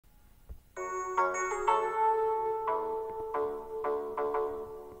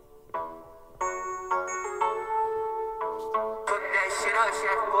up,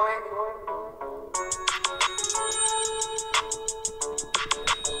 chef boy.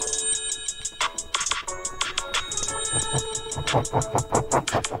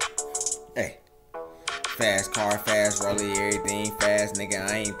 Hey. Fast car, fast rollie, everything fast, nigga.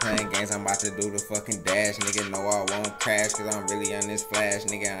 I ain't playing games, I'm about to do the fucking dash, nigga. No, I won't crash, cause I'm really on this flash,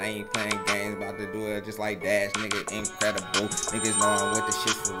 nigga. I ain't playing games, about to do it just like Dash, nigga. Incredible, niggas know I'm with the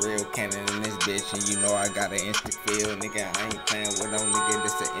shit for real. Cannon in this bitch, and you know I got an instant feel, nigga. I ain't playing with no nigga,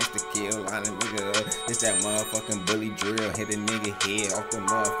 this an instant kill. Line a nigga up, it's that motherfucking bully drill. Hit a nigga head off the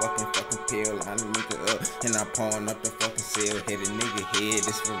motherfucking fucking pill. Line a nigga up, and I pawn up the fucking seal. Hit a nigga head,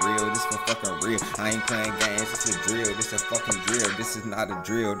 this for real, this for fucking real. I ain't playing games, it's a drill, this a fucking drill. This is not a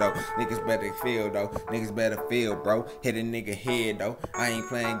drill though. Niggas better feel though. Niggas better feel, bro. Hit a nigga head though. I ain't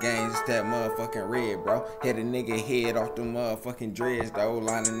playing games, it's that motherfucking red, bro. Hit a nigga head off the motherfucking dreads though.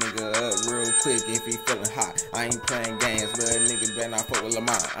 Line a nigga up real quick if he feeling hot. I ain't playing games, little niggas better not fuck with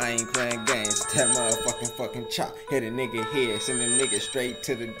Lamont. I ain't playing games, it's that motherfucking fucking chop. Hit a nigga head, send a nigga straight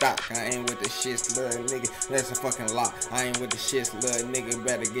to the dock. I ain't with the shits, little nigga. That's a fucking lot. I ain't with the shits, little nigga.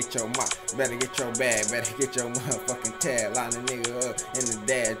 Better get your mop, better get your bag, better get your motherfucking tag. Line a nigga up in the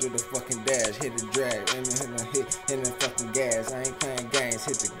dash, do the fucking dash, hit the drag, and the fucking gas. I ain't playing games,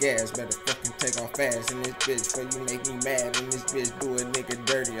 hit the gas, better fucking take off fast in this bitch, for you make me mad. In this bitch, do a nigga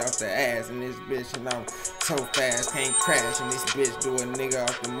dirty off the ass. In this bitch, and I'm so fast, can't crash. In this bitch, do a nigga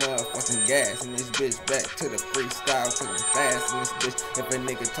off the motherfucking gas. In this bitch, back to the freestyle, cause I'm fast. In this bitch, if a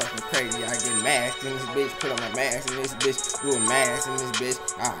nigga talking crazy, I get masked. In this bitch, put on my mask. In this bitch, do a mask. In this bitch,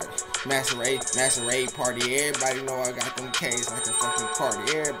 alright. Macerate party. Everybody know I got them K's like a fucking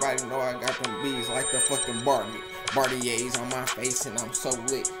party. Everybody know I got them B's like the fucking Bartier's on my face and I'm so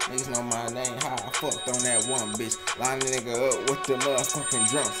lit. Niggas know my name, how I fucked on that one bitch. Line a nigga up with the motherfucking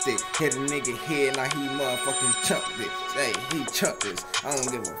drumstick. Hit a nigga head like he motherfucking chunked it. Hey, he chunked this. I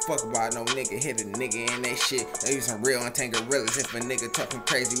don't give a fuck about no nigga. Hit a nigga in that shit. They some real untangled gorillas. If a nigga talking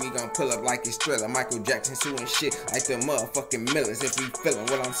crazy, we gon' pull up like it's Thriller. Michael Jackson suing shit like the motherfucking Millers. If you feelin'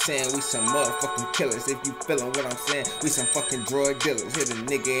 what I'm saying, we some motherfucking killers. If you feelin' what I'm saying, we some fucking drug dealers. Hit a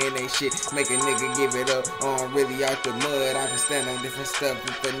nigga in that shit, make a nigga give it up. I'm really out the mud, I can stand on different stuff.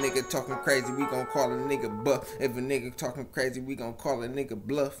 If a nigga talking crazy, we gon' call a nigga buff. If a nigga talking crazy, we gon' call a nigga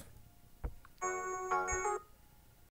bluff.